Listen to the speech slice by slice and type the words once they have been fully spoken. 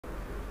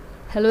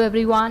Hello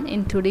everyone,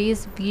 in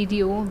today's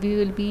video we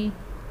will be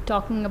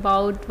talking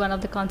about one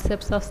of the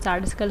concepts of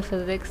statistical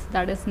physics,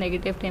 that is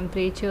negative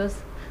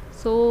temperatures.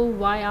 So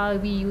why are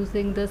we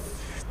using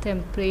this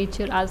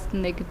temperature as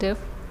negative?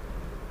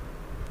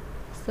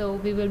 So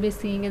we will be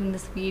seeing in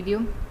this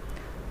video.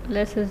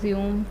 Let's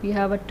assume we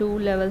have a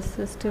two-level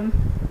system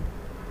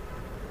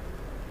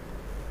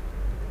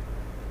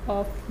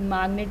of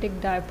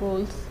magnetic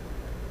dipoles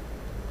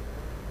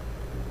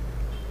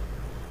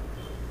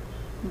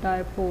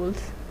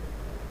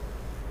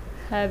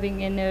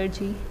having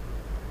energy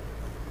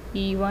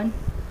E1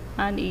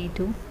 and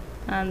E2,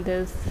 and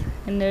this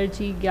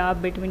energy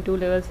gap between two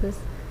levels is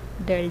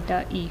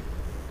delta E.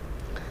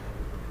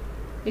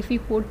 If we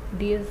put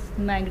these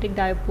magnetic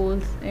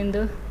dipoles in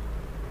the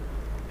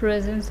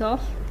presence of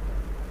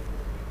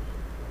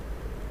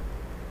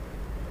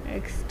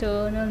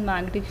external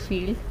magnetic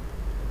field,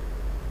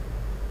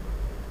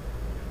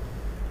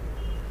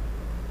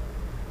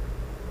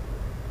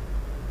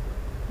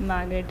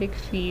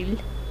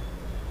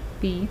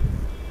 P.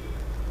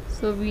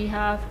 So we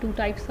have two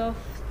types of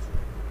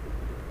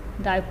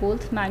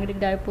dipoles, magnetic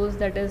dipoles,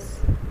 that is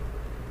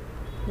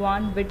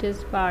one which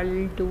is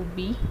parallel to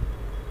B,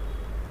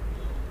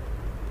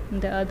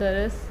 the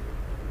other is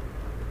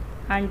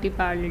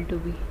anti-parallel to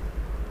B.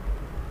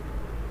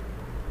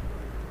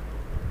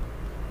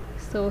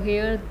 So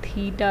here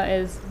theta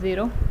is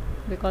 0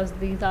 because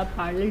these are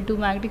parallel to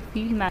magnetic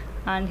field,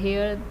 and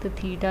here the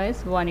theta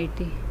is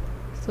 180.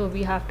 So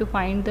we have to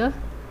find the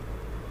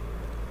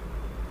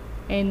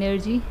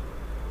energy,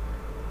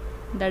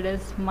 that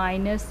is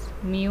minus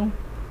mu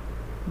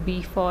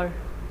B, for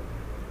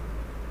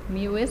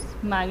mu is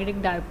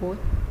magnetic dipole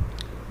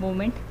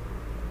moment.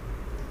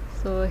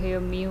 So here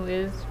mu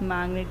is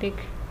magnetic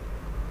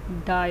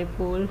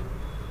dipole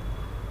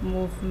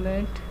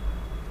movement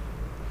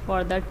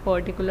for that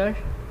particular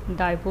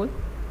dipole,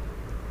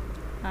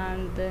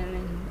 and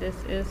then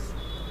this is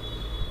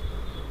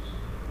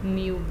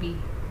mu B,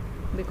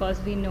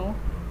 because we know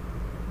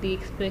the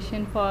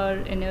expression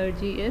for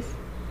energy is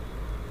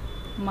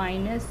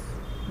minus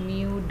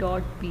mu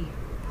dot B.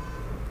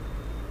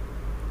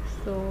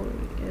 So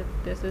if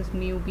this is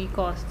mu B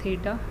cos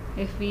theta,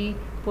 if we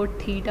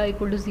put theta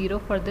equal to 0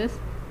 for this,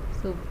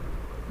 so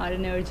our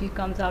energy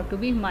comes out to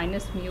be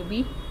minus mu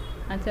B,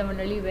 and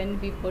similarly when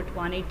we put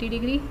 180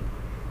 degree,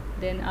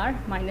 then our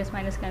minus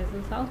minus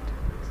cancels out,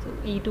 so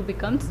E2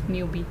 becomes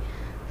mu B.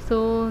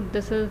 So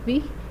this is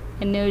the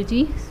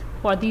energy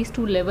for these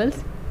two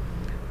levels.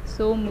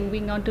 So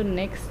moving on to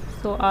next,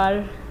 so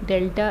our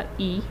delta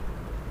E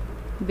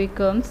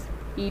becomes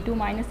E2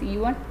 minus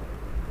E1.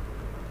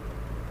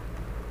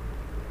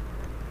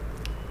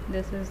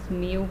 This is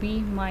mu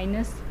B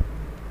minus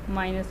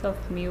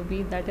of mu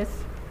B, that is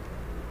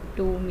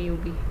 2 mu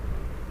B.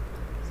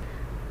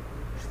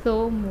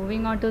 So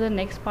moving on to the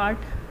next part,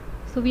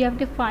 so we have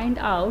to find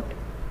out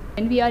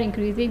when we are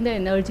increasing the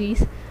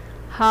energies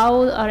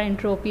how our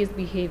entropy is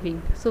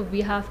behaving. So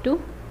we have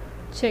to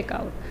check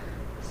out.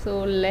 So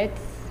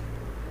let's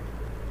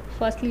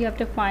firstly have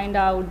to find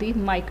out the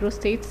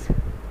microstates.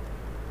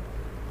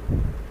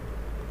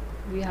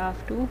 We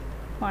have to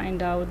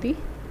find out the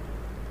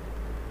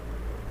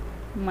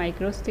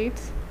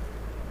microstates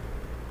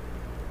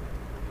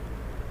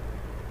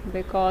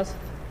because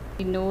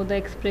we know the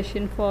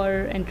expression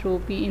for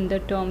entropy in the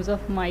terms of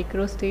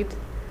microstates,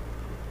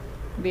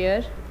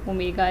 where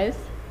omega is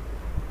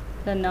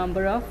the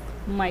number of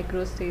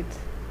microstates.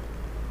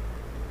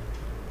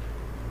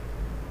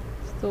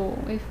 So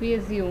if we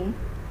assume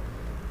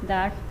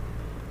that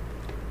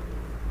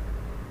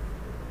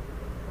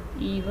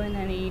E1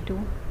 and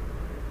E2,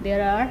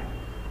 there are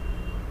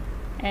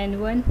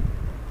N1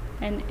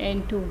 and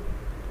N2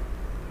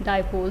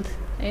 dipoles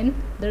in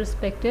the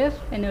respective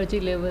energy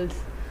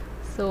levels.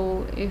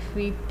 So if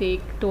we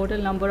take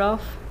total number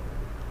of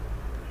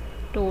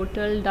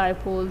total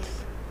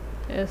dipoles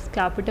is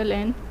capital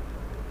N,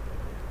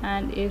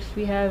 and if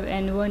we have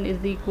N1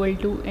 is equal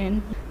to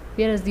N,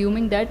 we are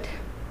assuming that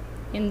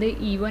in the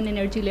E1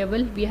 energy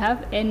level we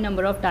have N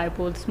number of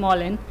dipoles,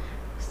 small n,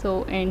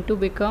 so N2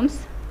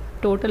 becomes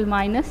total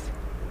minus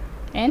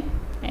N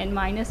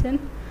minus N.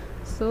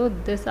 So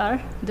this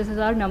is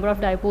our number of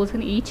dipoles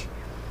in each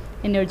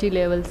energy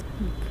levels.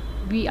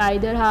 We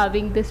either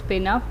having the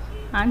spin up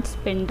and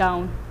spin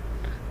down.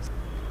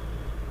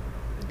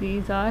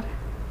 These are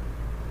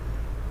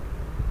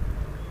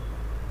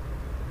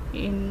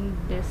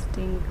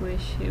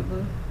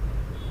indistinguishable.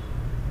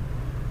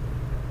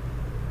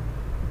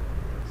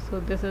 So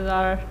this is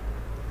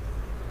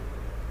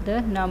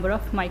the number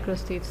of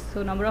microstates.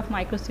 So number of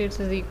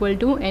microstates is equal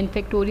to n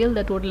factorial,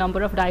 the total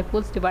number of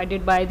dipoles,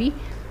 divided by the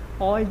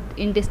all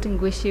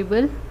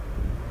indistinguishable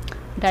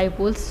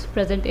dipoles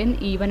present in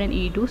E1 and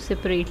E2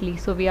 separately.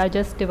 So we are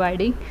just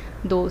dividing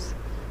those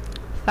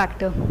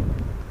factor.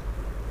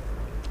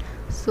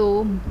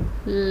 So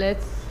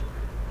let's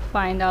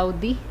find out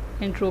the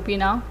entropy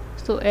now.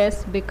 So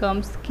S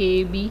becomes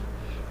KB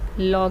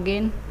log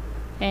n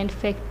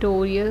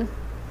factorial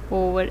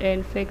over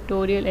n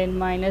factorial n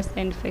minus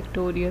n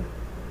factorial.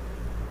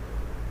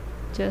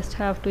 just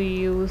have to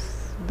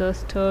use the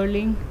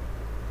Stirling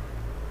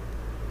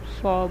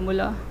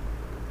formula,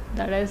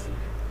 that is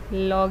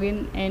log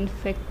n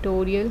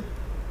factorial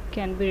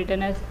can be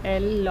written as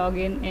L log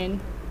n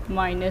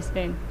minus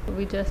n.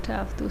 We just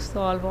have to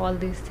solve all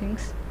these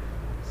things.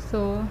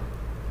 So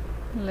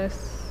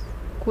let's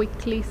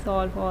quickly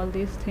solve all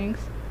these things.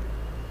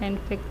 N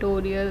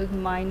factorial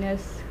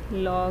minus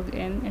log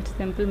n, it's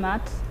simple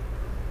maths,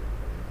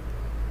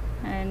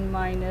 and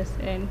minus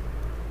n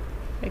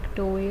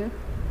factorial.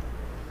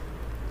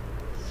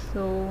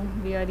 So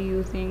we are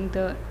using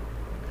the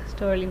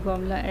Stirling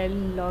formula L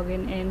log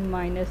n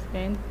minus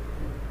n.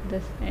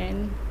 This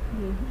n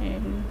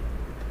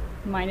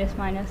minus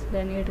minus,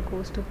 then it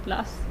goes to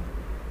plus,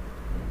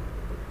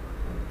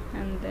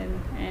 and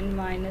then n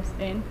minus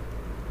n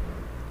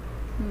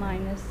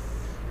minus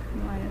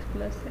minus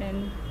plus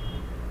n.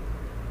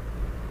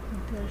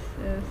 This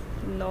is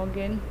log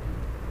n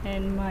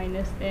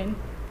minus n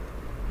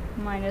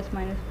minus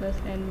minus plus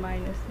n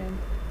minus n.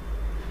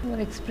 Our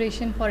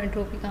expression for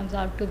entropy comes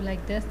out to be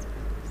like this.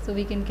 So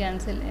we can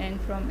cancel n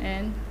from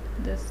n,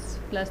 this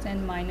plus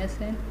n minus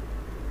n.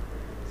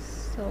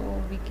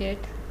 So we get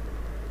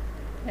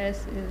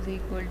S is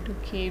equal to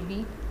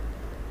kb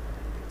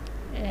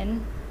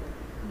n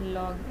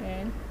log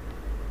n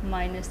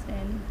minus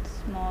n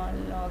small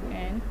log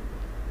n,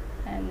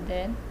 and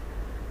then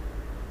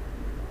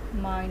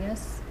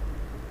minus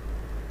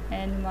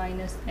n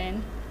minus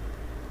n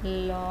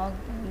log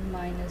n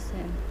minus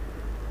n.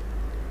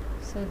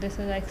 So this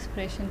is the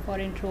expression for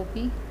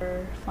entropy.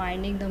 For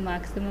finding the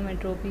maximum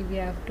entropy, we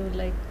have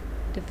to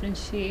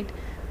differentiate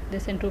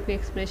this entropy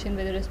expression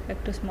with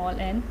respect to small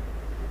n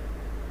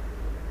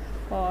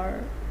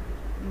for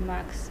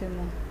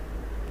maximum.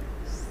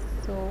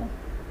 So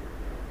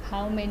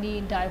how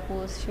many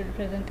dipoles should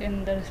present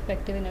in the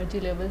respective energy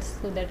levels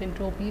so that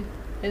entropy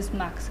is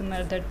maximum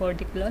at that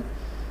particular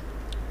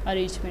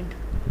arrangement?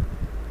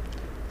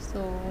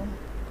 So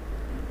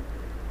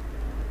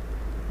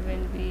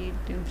when we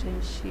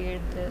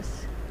differentiate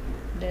this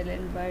del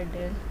n by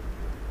del,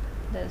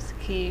 that's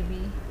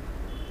kb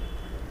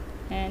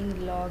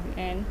n log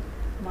n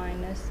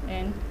minus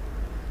n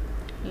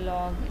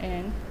log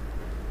n,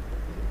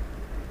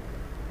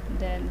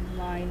 then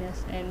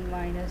minus n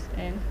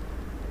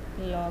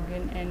log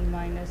n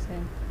minus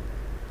n.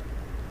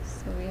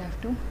 So we have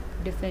to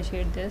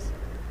differentiate this.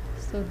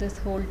 So this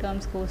whole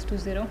terms goes to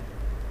 0.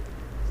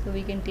 So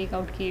we can take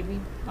out kb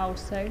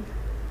outside.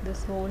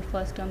 This whole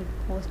first term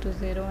goes to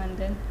 0, and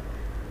then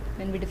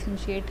when we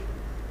differentiate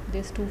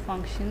these two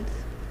functions,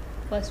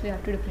 first we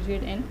have to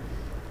differentiate n.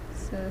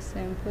 So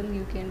simple,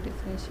 you can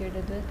differentiate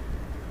it.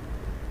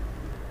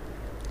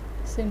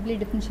 Simply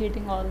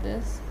differentiating all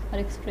this, our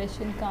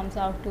expression comes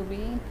out to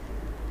be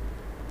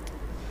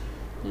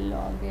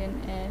log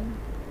n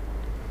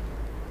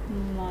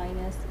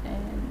minus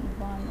n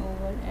 1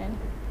 over n.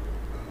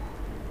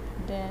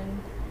 Then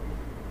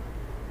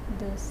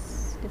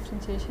this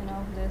differentiation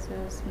of this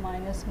is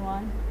minus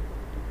 1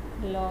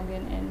 log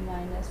n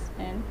minus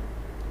n.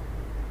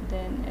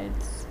 Then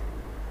it's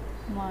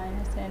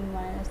minus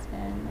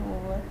n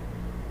over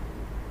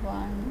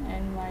 1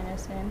 n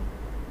minus n,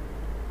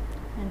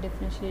 and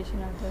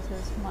differentiation of this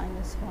is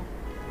minus 1.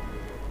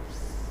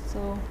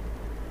 So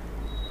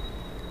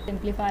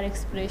simplify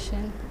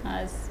expression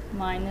as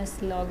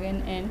minus log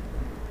n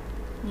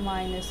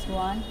minus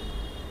 1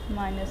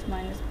 minus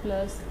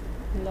plus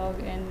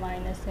log n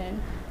minus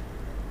n,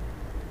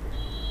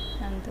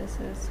 and this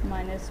is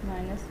minus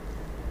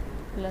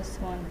plus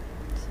 1.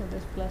 So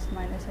this plus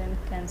minus n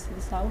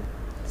cancels out.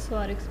 So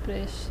our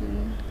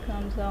expression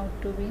comes out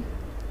to be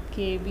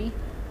kb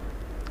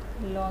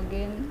log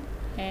n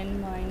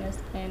minus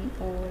n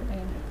over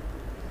n.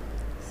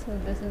 So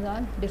this is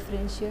our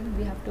differential.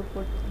 We have to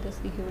put this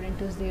equivalent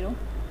to 0.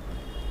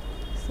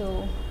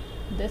 So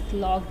this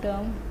log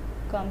term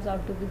comes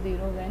out to be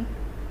 0 when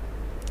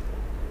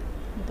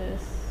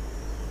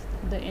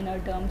the inner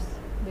terms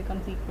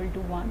becomes equal to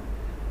 1.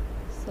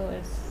 So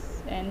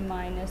it's n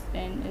minus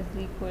n is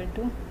equal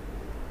to,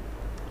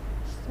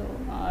 so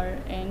our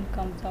n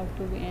comes out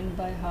to be n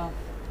by half.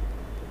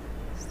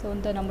 So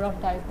the number of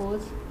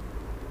dipoles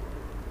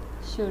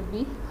should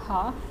be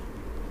half,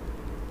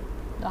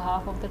 the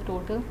half of the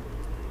total.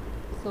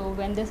 So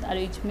when this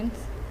arrangement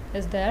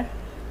is there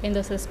in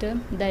the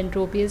system, the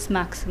entropy is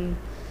maximum.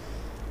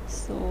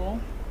 So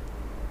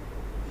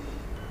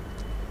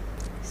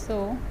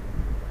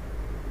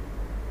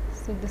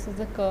this is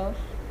the curve.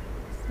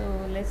 So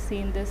let's see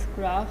in this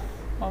graph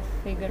of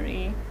figure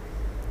A,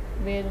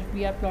 where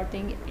we are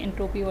plotting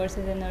entropy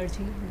versus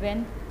energy.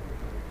 When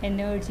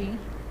energy,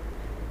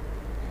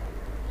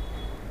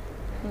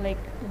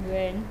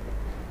 when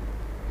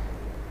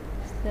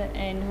the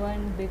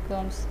n1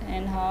 becomes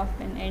n half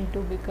and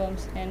n2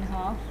 becomes n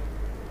half,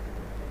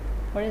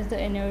 what is the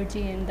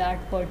energy in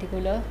that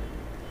particular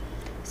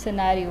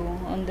scenario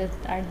on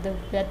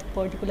that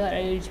particular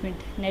arrangement?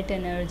 Net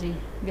energy.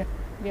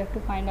 We have to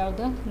find out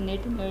the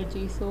net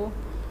energy. So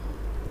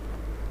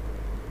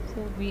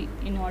we,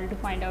 in order to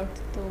find out,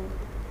 so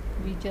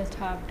we just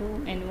have to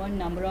n1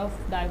 number of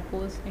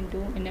dipoles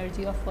into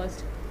energy of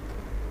first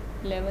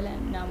level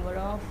and number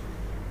of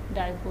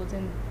dipoles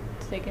in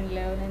second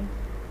level and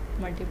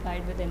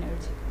multiplied with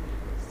energy.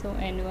 So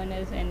n1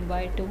 is n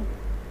by 2,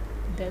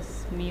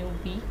 this mu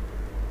b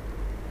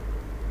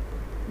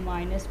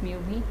minus mu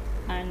b,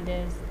 and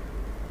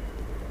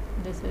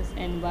this is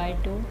n by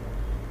 2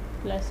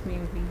 plus mu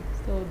b.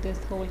 So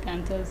this whole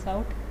cancels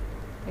out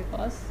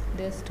because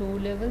there's two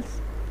levels,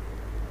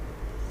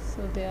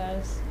 so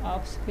there's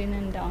up spin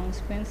and down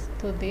spins,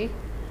 so they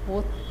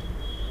both,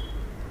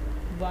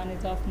 one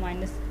is of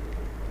minus,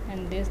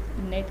 and this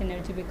net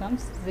energy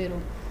becomes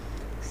 0.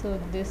 So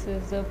this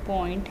is the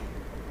point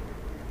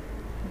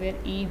where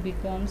E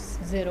becomes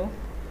 0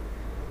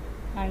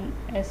 and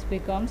S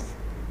becomes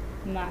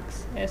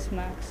max, S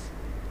max.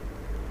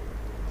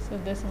 So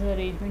this is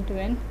arrangement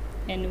when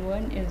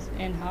n1 is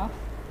n half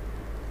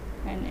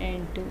and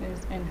n2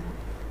 is n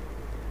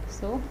half.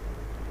 So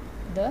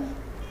the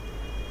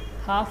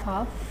half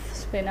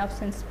spin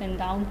ups and spin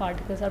down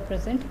particles are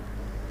present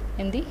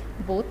in the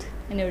both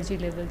energy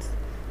levels.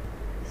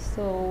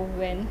 So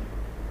when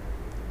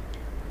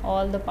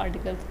all the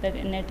particles, that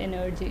net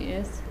energy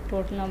is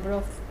total number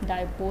of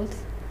dipoles,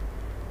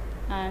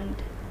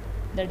 and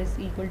that is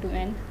equal to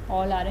n,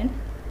 all are in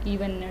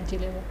even energy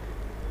level,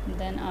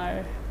 then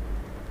our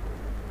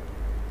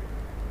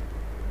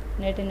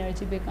net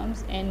energy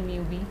becomes n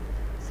mu b.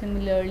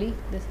 Similarly,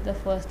 this is the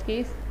first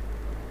case.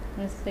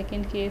 In the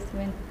second case,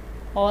 when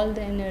all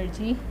the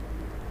energy,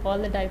 all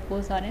the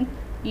dipoles are in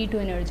E2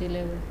 energy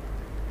level,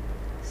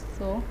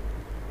 so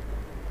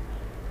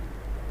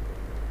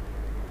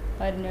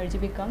our energy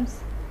becomes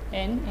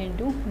n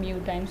into mu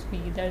times b.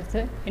 That's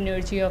the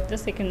energy of the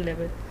second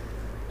level.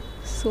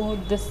 So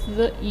this is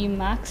the E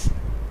max,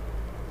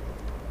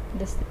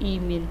 this E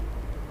min.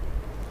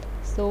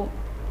 So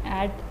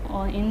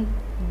in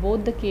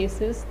both the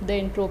cases the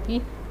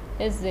entropy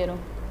is 0.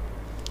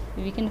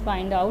 We can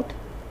find out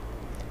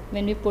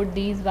when we put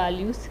these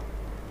values,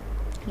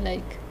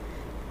 like,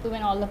 so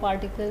when all the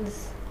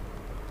particles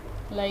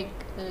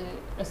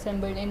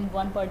assembled in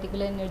one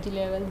particular energy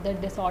level, the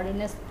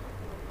disorderedness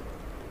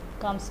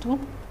comes to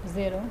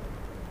 0,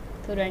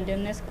 so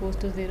randomness goes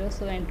to 0.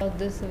 So enter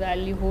this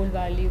value, whole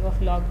value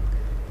of log,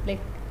 like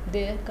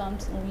there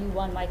comes only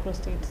one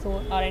microstate,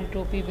 so our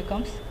entropy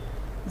becomes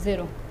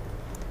 0.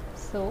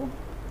 So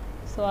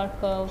our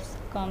curves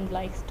comes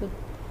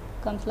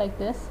like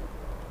this,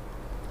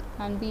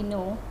 and we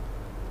know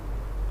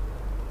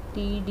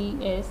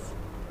TdS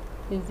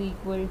is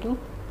equal to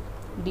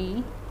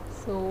D.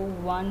 So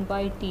 1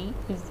 by T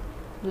is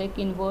like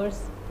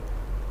inverse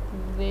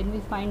when we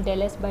find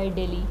del S by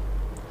del E,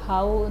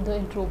 how the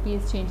entropy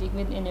is changing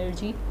with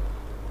energy.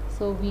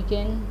 So we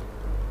can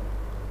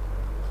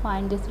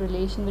find this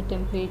relation with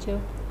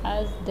temperature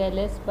as del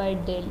S by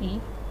del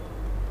E.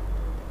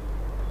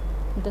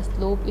 The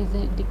slope is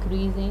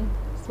decreasing,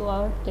 so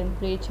our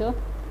temperature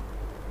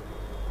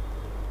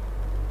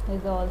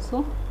is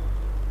also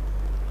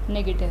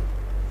negative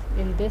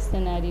in this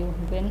scenario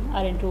when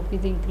our entropy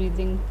is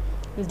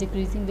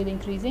decreasing with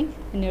increasing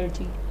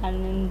energy.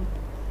 And in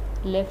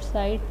left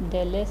side,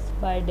 del S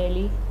by del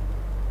E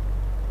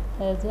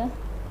has a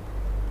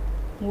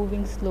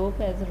moving slope,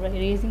 as a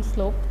raising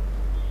slope,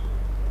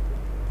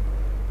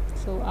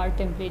 so our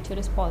temperature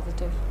is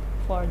positive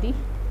for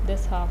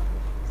this half.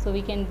 So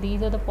we can,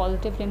 these are the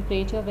positive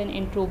temperature when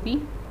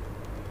entropy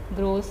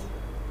grows.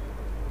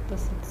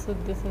 So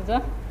this is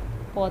a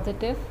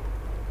positive,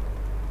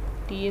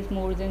 T is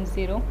more than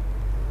 0.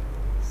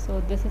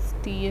 So this is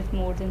T is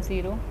more than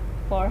 0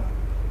 for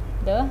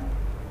the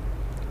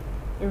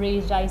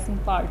rising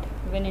part,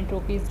 when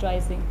entropy is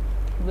rising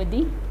with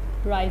the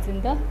rise in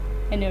the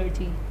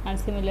energy. And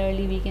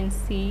similarly we can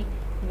see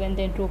when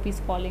the entropy is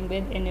falling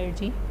with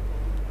energy.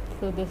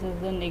 So this is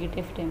the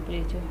negative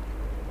temperature.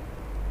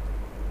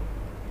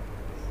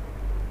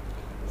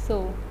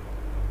 So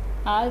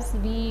as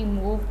we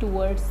move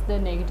towards the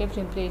negative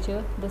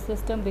temperature, the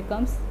system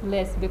becomes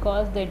less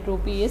because the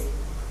entropy is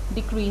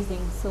decreasing.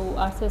 So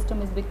our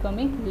system is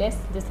becoming less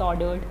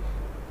disordered.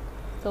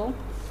 So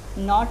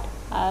not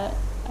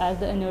as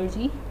the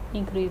energy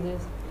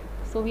increases.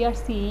 So we are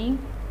seeing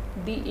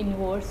the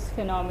inverse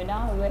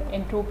phenomena where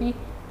entropy,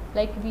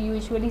 like we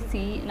usually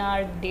see in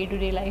our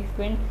day-to-day life,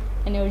 when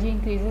energy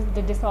increases,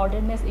 the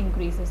disorderedness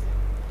increases.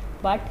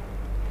 But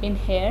in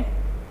here,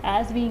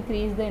 as we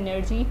increase the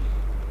energy,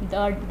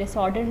 the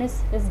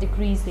disorderedness is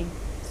decreasing.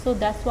 So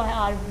that's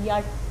why we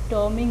are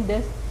terming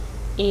this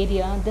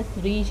area, this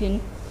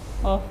region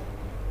of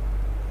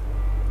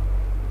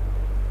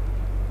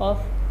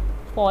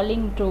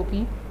falling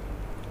entropy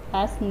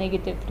as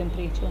negative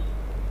temperature.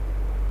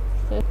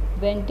 So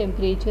when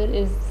temperature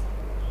is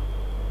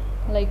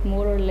like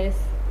more or less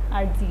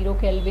at 0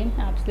 Kelvin,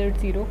 absolute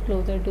 0,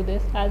 closer to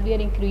this, as we are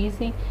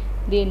increasing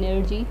the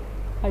energy,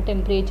 our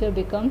temperature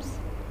becomes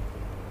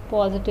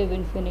positive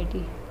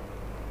infinity.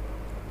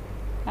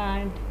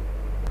 And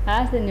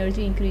as the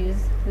energy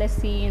increases, let's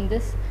see in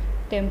this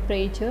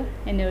temperature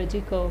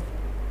energy curve.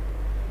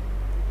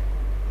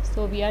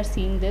 So we are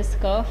seeing this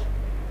curve.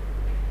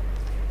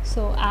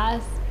 So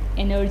as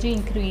energy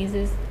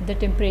increases, the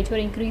temperature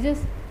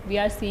increases. We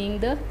are seeing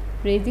the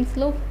raising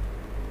slope.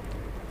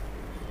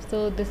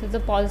 So this is a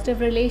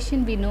positive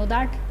relation, we know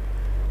that,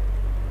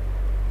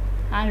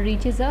 and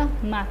reaches a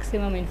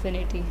maximum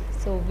infinity.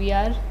 So we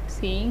are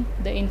seeing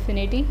the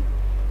infinity,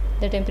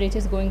 the temperature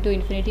is going to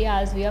infinity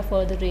as we are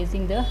further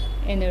raising the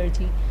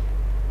energy.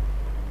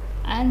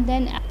 And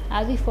then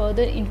as we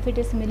further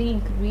infinitesimally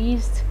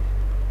increase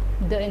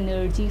the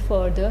energy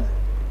further,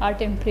 our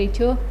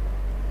temperature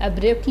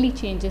abruptly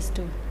changes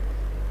to,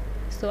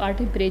 so our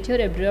temperature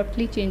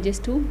abruptly changes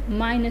to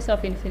minus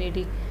of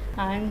infinity.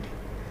 And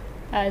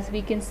as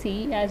we can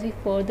see, as we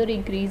further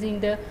increasing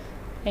the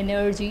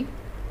energy,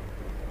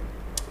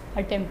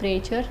 our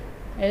temperature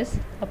is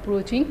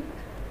approaching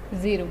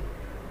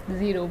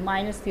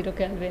minus 0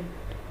 Kelvin.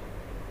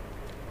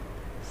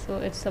 So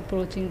it's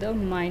approaching the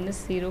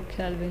minus 0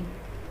 Kelvin.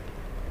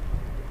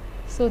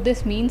 So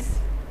this means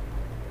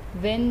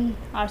when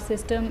our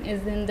system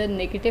is in the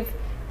negative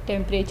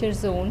temperature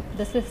zone,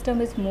 the system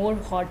is more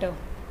hotter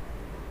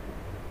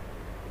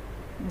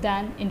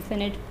than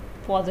infinite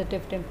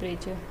positive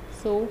temperature.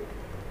 So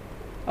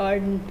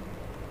our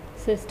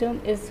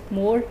system is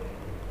more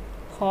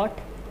hot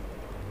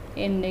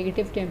in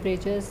negative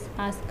temperatures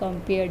as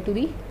compared to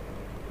the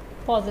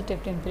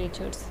positive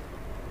temperatures,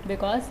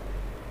 because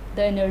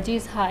the energy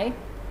is high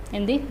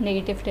in the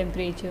negative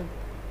temperature.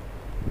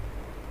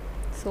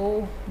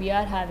 So we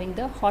are having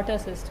the hotter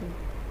system.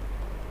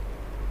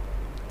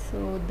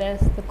 So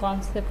that's the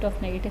concept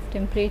of negative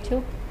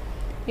temperature.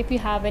 If you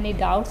have any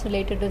doubts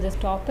related to this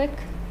topic,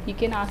 you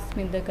can ask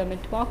me in the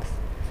comment box.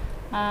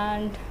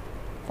 And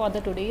for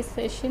the today's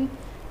session,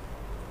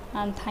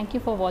 and thank you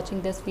for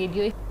watching this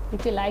video.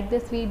 If you like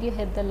this video,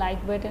 hit the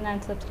like button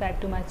and subscribe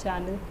to my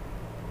channel.